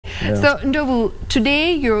So Ndovu,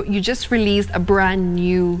 today you just released a brand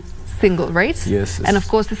new single, right? Yes. And of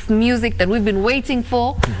course, this music that we've been waiting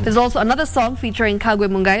for. There's also another song featuring Kagwe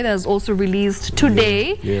Mungai that is also released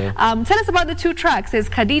today. Tell us about the two tracks. There's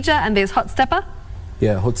Khadija and there's Hot Stepper.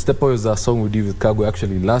 Yeah, Hot Stepper was a song we did with Kagwe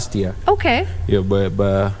actually last year. Okay. Yeah,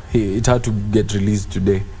 but it had to get released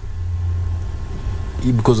today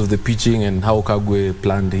because of the pitching and how Kagwe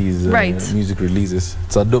planned his music releases.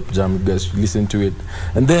 It's a dope jam, you guys should listen to it.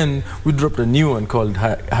 And then we dropped a new one called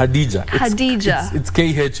Hadija. Hadija. It's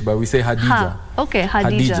KH, but we say Hadija. Okay,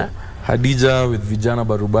 Hadija. Hadija with Vijana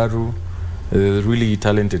Barubaru, really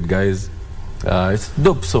talented guys. It's a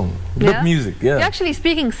dope song, dope music. Yeah. You're actually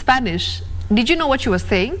speaking Spanish. Did you know what you were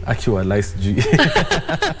saying? Actually, I like G.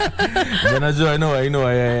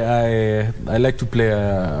 I like to play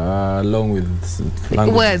along with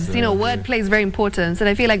languages. Words. You know, wordplay is very important, and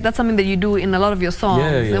I feel like that's something that you do in a lot of your songs,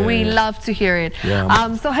 and we love to hear it.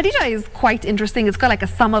 So Hadija is quite interesting. It's got like a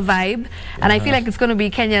summer vibe, and I feel like it's going to be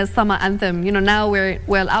Kenya's summer anthem. You know, now we're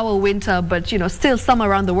our winter, but you know, still summer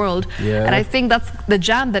around the world. And I think that's the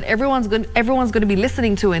jam that everyone's going to be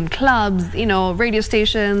listening to in clubs, you know, radio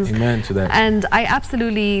stations. Amen to that. And I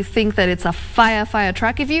absolutely think that it's a fire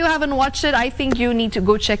track. If you haven't watched it, I think you need to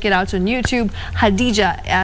go check it out on YouTube. Hadija.